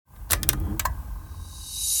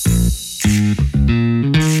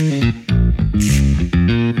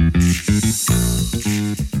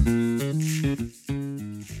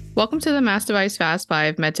Welcome to the Mass Device Fast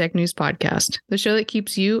 5 MedTech News Podcast, the show that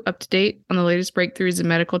keeps you up to date on the latest breakthroughs in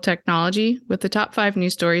medical technology with the top 5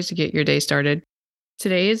 news stories to get your day started.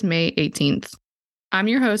 Today is May 18th. I'm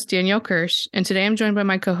your host, Danielle Kirsh, and today I'm joined by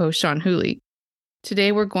my co-host, Sean Whooley.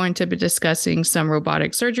 Today we're going to be discussing some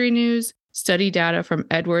robotic surgery news, study data from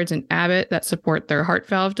Edwards and Abbott that support their heart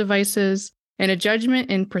valve devices, and a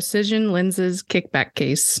judgment in Precision Lenses kickback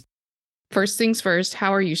case. First things first,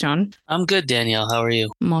 how are you, Sean? I'm good, Danielle. How are you?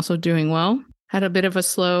 I'm also doing well. Had a bit of a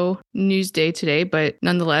slow news day today, but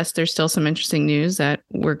nonetheless, there's still some interesting news that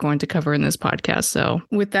we're going to cover in this podcast. So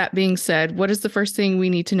with that being said, what is the first thing we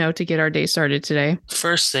need to know to get our day started today?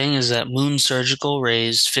 First thing is that Moon Surgical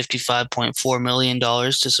raised $55.4 million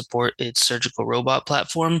to support its surgical robot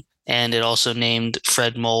platform. And it also named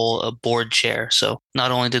Fred Moll a board chair. So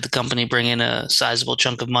not only did the company bring in a sizable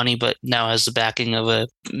chunk of money, but now has the backing of a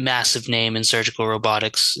massive name in surgical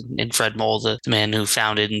robotics in Fred Moll, the man who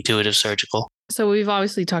founded Intuitive Surgical. So we've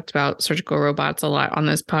obviously talked about surgical robots a lot on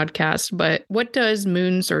this podcast, but what does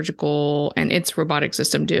Moon Surgical and its robotic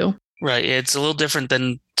system do? Right. It's a little different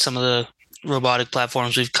than some of the robotic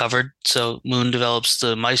platforms we've covered. So Moon develops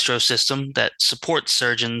the Maestro system that supports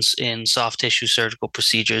surgeons in soft tissue surgical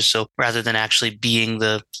procedures. So rather than actually being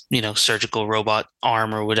the, surgical robot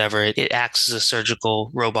arm or whatever, it acts as a surgical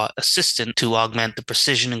robot assistant to augment the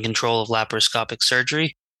precision and control of laparoscopic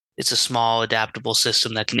surgery. It's a small, adaptable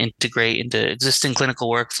system that can integrate into existing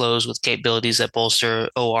clinical workflows with capabilities that bolster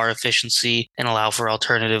OR efficiency and allow for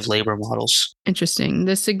alternative labor models. Interesting.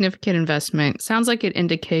 This significant investment sounds like it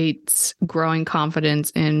indicates growing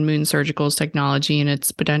confidence in Moon Surgical's technology and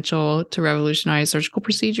its potential to revolutionize surgical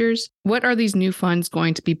procedures. What are these new funds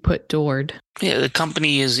going to be put toward? Yeah, the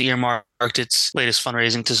company is earmarked its latest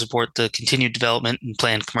fundraising to support the continued development and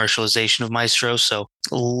planned commercialization of Maestro. So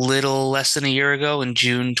a little less than a year ago, in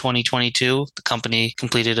June 2022, the company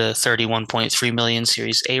completed a $31.3 million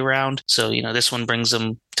Series A round. So, this one brings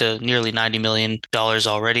them to nearly $90 million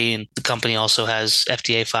already. And the company also has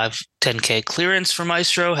FDA 510K clearance for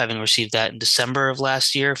Maestro, having received that in December of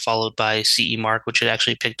last year, followed by CE mark, which it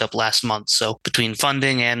actually picked up last month. So between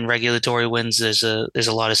funding and regulatory wins, there's a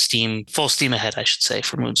lot of full steam ahead, I should say,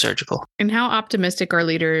 for Moon Surgical. And how optimistic are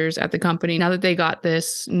leaders at the company now that they got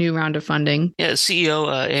this new round of funding? Yeah, CEO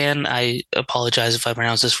Anne, I apologize if I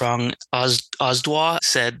pronounce this wrong, Ozdwa,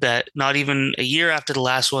 said that not even a year after the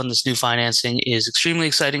last one, this new financing is extremely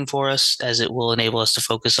exciting for us, as it will enable us to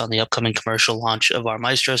focus on the upcoming commercial launch of our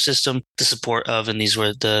Maestro system, the support of, and these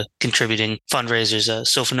were the contributing fundraisers,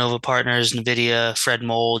 Sofanova Partners, NVIDIA, Fred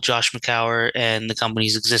Moll, Josh McCower, and the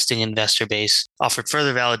company's existing investor base offered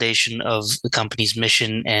further validation of the company's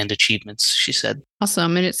mission and achievements, she said.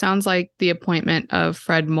 Awesome. And it sounds like the appointment of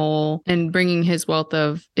Fred Moll and bringing his wealth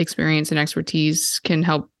of experience and expertise can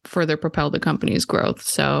help further propel the company's growth.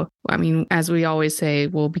 So, as we always say,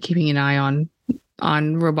 we'll be keeping an eye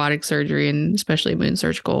on robotic surgery and especially Moon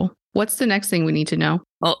Surgical. What's the next thing we need to know?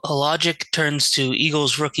 Well, Hologic turns to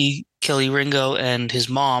Eagles rookie Kelee Ringo and his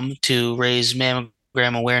mom to raise mammogram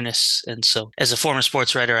awareness. And so as a former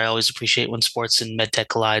sports writer, I always appreciate when sports and medtech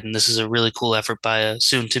collide. And this is a really cool effort by a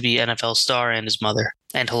soon-to-be NFL star and his mother,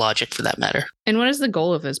 and Hologic for that matter. And what is the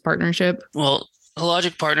goal of this partnership? Well,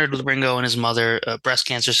 Hologic partnered with Ringo and his mother, a breast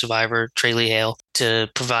cancer survivor, Tralee Hale, to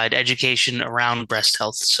provide education around breast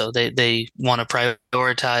health. So they want to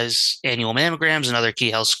prioritize annual mammograms and other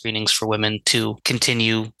key health screenings for women to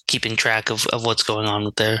continue keeping track of what's going on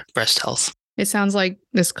with their breast health. It sounds like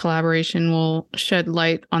this collaboration will shed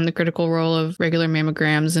light on the critical role of regular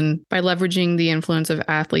mammograms, and by leveraging the influence of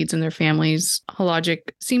athletes and their families,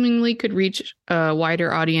 Hologic seemingly could reach a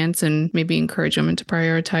wider audience and maybe encourage women to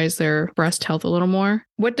prioritize their breast health a little more.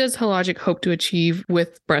 What does Hologic hope to achieve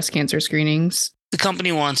with breast cancer screenings? The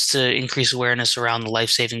company wants to increase awareness around the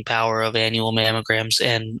life-saving power of annual mammograms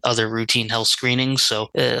and other routine health screenings. So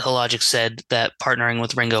Hologic said that partnering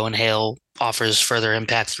with Ringo and Hale offers further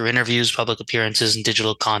impact through interviews, public appearances, and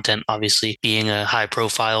digital content. Obviously, being a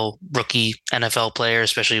high-profile rookie NFL player,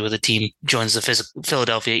 especially with a team joins the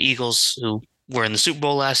Philadelphia Eagles, who were in the Super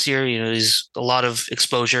Bowl last year, there's a lot of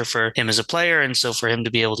exposure for him as a player. And so for him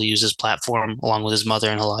to be able to use his platform along with his mother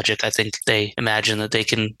and Hologic, I think they imagine that they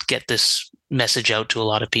can get this message out to a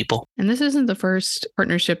lot of people. And this isn't the first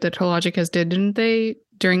partnership that Hologic has did. Didn't they,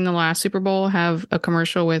 during the last Super Bowl, have a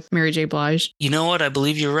commercial with Mary J. Blige? You know what? I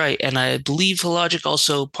believe you're right. And I believe Hologic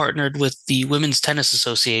also partnered with the Women's Tennis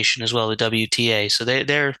Association as well, the WTA. So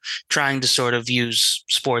they're trying to sort of use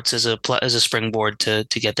sports as a springboard to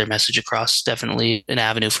get their message across. Definitely an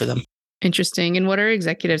avenue for them. Interesting. And what are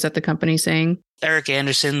executives at the company saying? Eric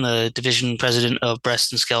Anderson, the division president of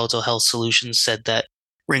Breast and Skeletal Health Solutions, said that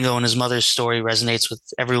Ringo and his mother's story resonates with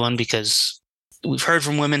everyone because we've heard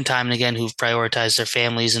from women time and again who've prioritized their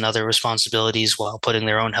families and other responsibilities while putting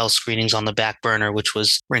their own health screenings on the back burner, which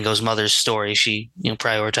was Ringo's mother's story. She,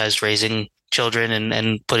 prioritized raising children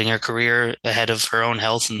and putting her career ahead of her own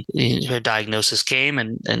health, and her diagnosis came,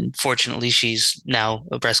 and fortunately she's now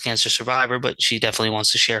a breast cancer survivor, but she definitely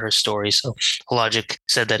wants to share her story. So Hologic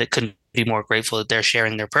said that it couldn't be more grateful that they're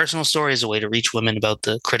sharing their personal story as a way to reach women about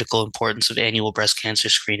the critical importance of annual breast cancer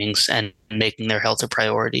screenings and making their health a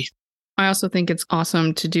priority. I also think it's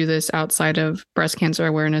awesome to do this outside of Breast Cancer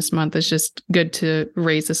Awareness Month. It's just good to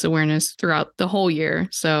raise this awareness throughout the whole year.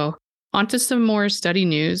 So on to some more study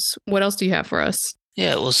news. What else do you have for us?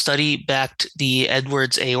 Yeah, well, study backed the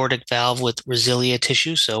Edwards aortic valve with Resilia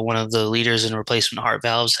tissue. So one of the leaders in replacement heart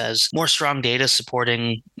valves has more strong data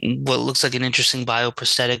supporting what looks like an interesting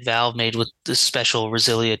bioprosthetic valve made with this special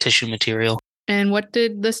Resilia tissue material. And what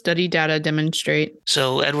did the study data demonstrate?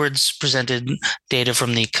 So Edwards presented data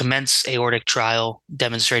from the COMMENCE aortic trial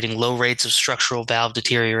demonstrating low rates of structural valve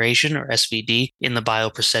deterioration, or SVD, in the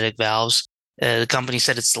bioprosthetic valves. The company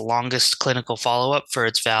said it's the longest clinical follow-up for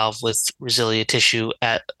its valve with Resilia tissue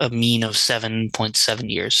at a mean of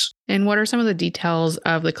 7.7 years. And what are some of the details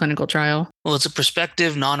of the clinical trial? Well, it's a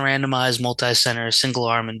prospective, non-randomized, multi-center,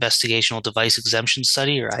 single-arm investigational device exemption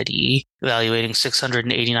study, or IDE, evaluating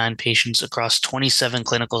 689 patients across 27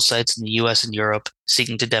 clinical sites in the U.S. and Europe,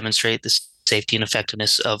 seeking to demonstrate the safety and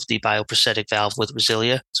effectiveness of the bioprosthetic valve with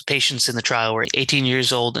Resilia. So patients in the trial were 18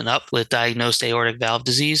 years old and up with diagnosed aortic valve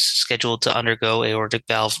disease, scheduled to undergo aortic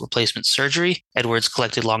valve replacement surgery. Edwards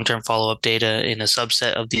collected long-term follow-up data in a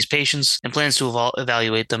subset of these patients and plans to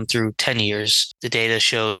evaluate them through 10 years. The data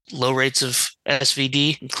showed low rates of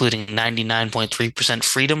SVD, including 99.3%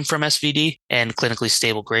 freedom from SVD and clinically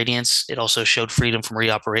stable gradients. It also showed freedom from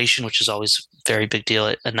reoperation, which is always a very big deal,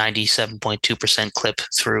 at a 97.2% clip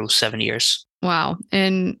through 7 years. Wow.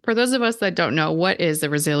 And for those of us that don't know, what is the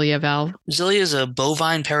Resilia valve? Resilia is a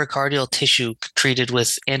bovine pericardial tissue treated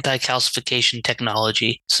with anti-calcification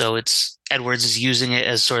technology. So Edwards is using it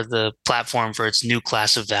as sort of the platform for its new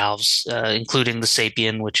class of valves, including the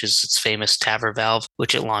Sapien, which is its famous TAVR valve,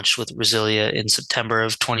 which it launched with Resilia in September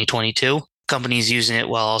of 2022. Companies using it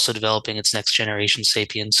while also developing its next generation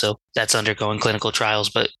Sapien. So that's undergoing clinical trials.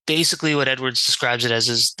 But basically what Edwards describes it as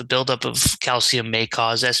is the buildup of calcium may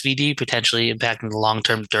cause SVD, potentially impacting the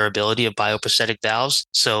long-term durability of bioprosthetic valves.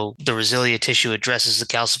 So the Resilia tissue addresses the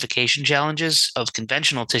calcification challenges of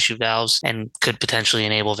conventional tissue valves and could potentially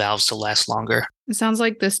enable valves to last longer. It sounds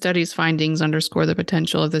like this study's findings underscore the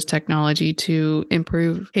potential of this technology to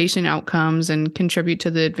improve patient outcomes and contribute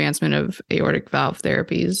to the advancement of aortic valve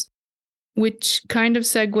therapies. Which kind of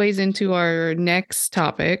segues into our next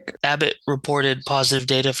topic. Abbott reported positive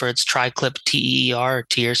data for its TriClip TEER or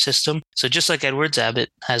TEER system. So just like Edwards, Abbott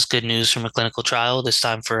has good news from a clinical trial, this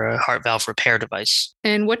time for a heart valve repair device.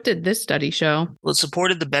 And what did this study show? Well, it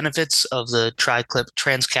supported the benefits of the TriClip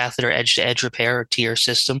Transcatheter Edge-to-Edge Repair or TEER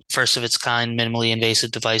system, first of its kind minimally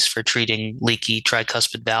invasive device for treating leaky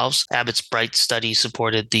tricuspid valves. Abbott's BRIGHT study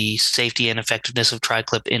supported the safety and effectiveness of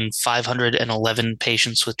TriClip in 511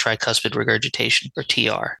 patients with tricuspid regurgitation, or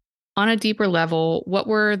TR. On a deeper level, what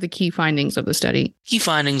were the key findings of the study? Key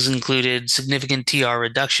findings included significant TR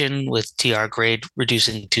reduction, with TR grade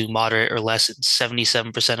reducing to moderate or less in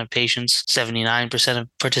 77% of patients. 79% of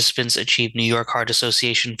participants achieved New York Heart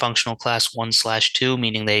Association functional class 1/2,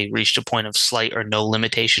 meaning they reached a point of slight or no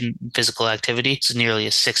limitation in physical activity. So nearly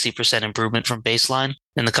a 60% improvement from baseline.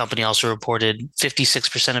 And the company also reported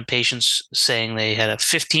 56% of patients saying they had a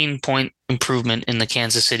 15-point improvement in the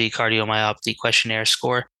Kansas City Cardiomyopathy Questionnaire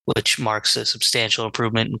score, which marks a substantial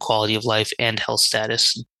improvement in quality of life and health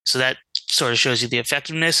status. So that sort of shows you the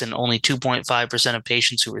effectiveness, and only 2.5% of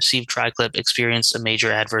patients who received TriClip experienced a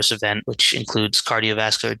major adverse event, which includes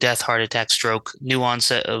cardiovascular death, heart attack, stroke, new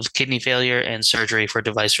onset of kidney failure, and surgery for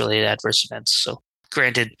device-related adverse events. So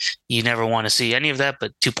granted, you never want to see any of that,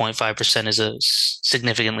 but 2.5% is a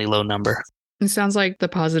significantly low number. It sounds like the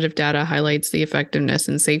positive data highlights the effectiveness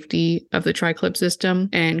and safety of the TriClip system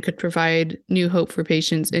and could provide new hope for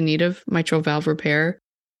patients in need of mitral valve repair.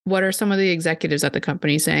 What are some of the executives at the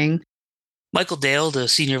company saying? Michael Dale, the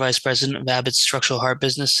senior vice president of Abbott's structural heart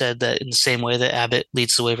business, said that in the same way that Abbott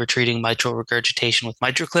leads the way for treating mitral regurgitation with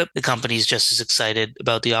MitraClip, the company is just as excited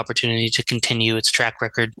about the opportunity to continue its track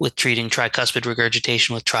record with treating tricuspid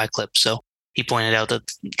regurgitation with TriClip. So he pointed out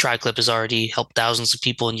that TriClip has already helped thousands of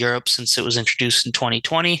people in Europe since it was introduced in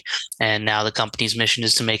 2020, and now the company's mission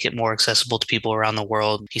is to make it more accessible to people around the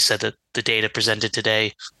world. He said that the data presented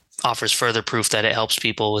today offers further proof that it helps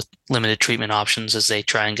people with limited treatment options as they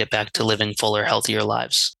try and get back to living fuller, healthier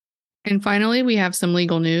lives. And finally, we have some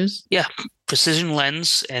legal news. Yeah. Precision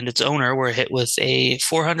Lens and its owner were hit with a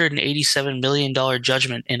 $487 million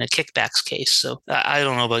judgment in a kickbacks case. So I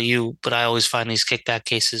don't know about you, but I always find these kickback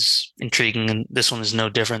cases intriguing. And this one is no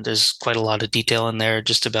different. There's quite a lot of detail in there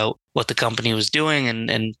just about what the company was doing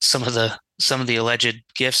and some of the alleged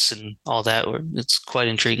gifts and all that. It's quite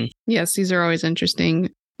intriguing. Yes, these are always interesting.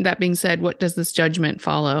 That being said, what does this judgment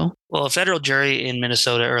follow? Well, a federal jury in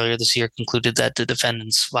Minnesota earlier this year concluded that the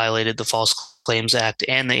defendants violated the False Claims Act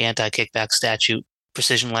and the anti-kickback statute.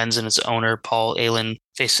 Precision Lens and its owner, Paul Allen,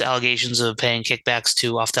 faced allegations of paying kickbacks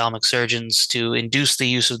to ophthalmic surgeons to induce the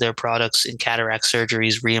use of their products in cataract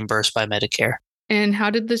surgeries reimbursed by Medicare. And how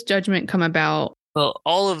did this judgment come about? Well,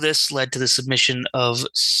 all of this led to the submission of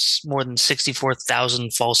more than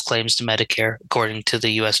 64,000 false claims to Medicare, according to the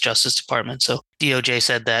U.S. Justice Department. So DOJ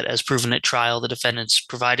said that, as proven at trial, the defendants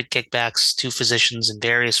provided kickbacks to physicians in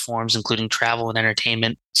various forms, including travel and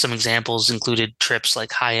entertainment. Some examples included trips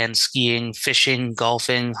like high-end skiing, fishing,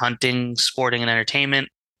 golfing, hunting, sporting, and entertainment.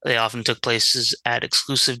 They often took places at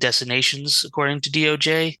exclusive destinations, according to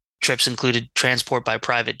DOJ. Trips included transport by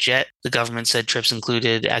private jet. The government said trips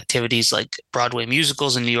included activities like Broadway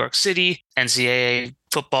musicals in New York City, NCAA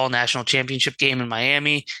football national championship game in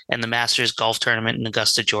Miami, and the Masters golf tournament in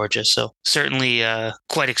Augusta, Georgia. So certainly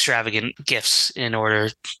quite extravagant gifts in order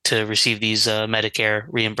to receive these Medicare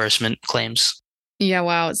reimbursement claims. Yeah,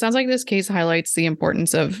 wow. It sounds like this case highlights the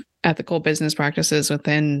importance of ethical business practices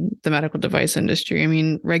within the medical device industry. I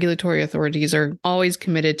mean, regulatory authorities are always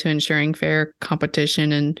committed to ensuring fair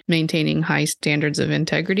competition and maintaining high standards of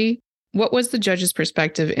integrity. What was the judge's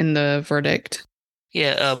perspective in the verdict?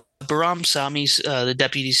 Yeah, Bahram Sami, the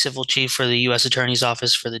deputy civil chief for the U.S. Attorney's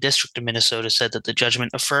Office for the District of Minnesota, said that the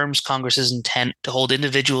judgment affirms Congress's intent to hold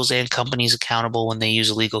individuals and companies accountable when they use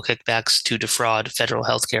illegal kickbacks to defraud federal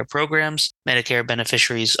healthcare programs. Medicare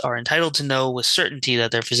beneficiaries are entitled to know with certainty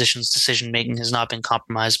that their physician's decision-making has not been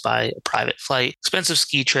compromised by a private flight, expensive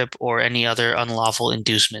ski trip, or any other unlawful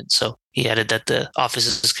inducement. So he added that the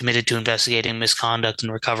office is committed to investigating misconduct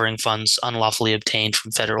and recovering funds unlawfully obtained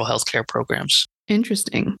from federal healthcare programs.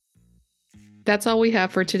 Interesting. That's all we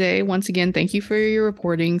have for today. Once again, thank you for your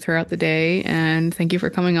reporting throughout the day, and thank you for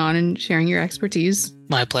coming on and sharing your expertise.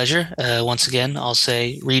 My pleasure. Once again, I'll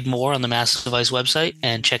say read more on the Mass Device website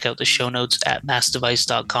and check out the show notes at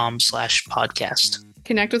massdevice.com/podcast.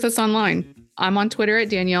 Connect with us online. I'm on Twitter at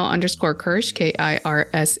Danielle_Kirsh,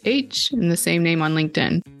 Kirsh, and the same name on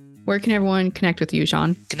LinkedIn. Where can everyone connect with you,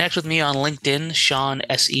 Sean? Connect with me on LinkedIn, Sean,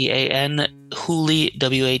 Sean, Whooley,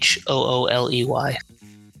 Whooley.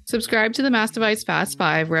 Subscribe to the Mass Device Fast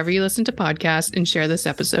 5 wherever you listen to podcasts and share this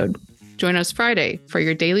episode. Join us Friday for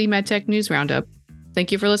your daily MedTech news roundup.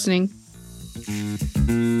 Thank you for listening.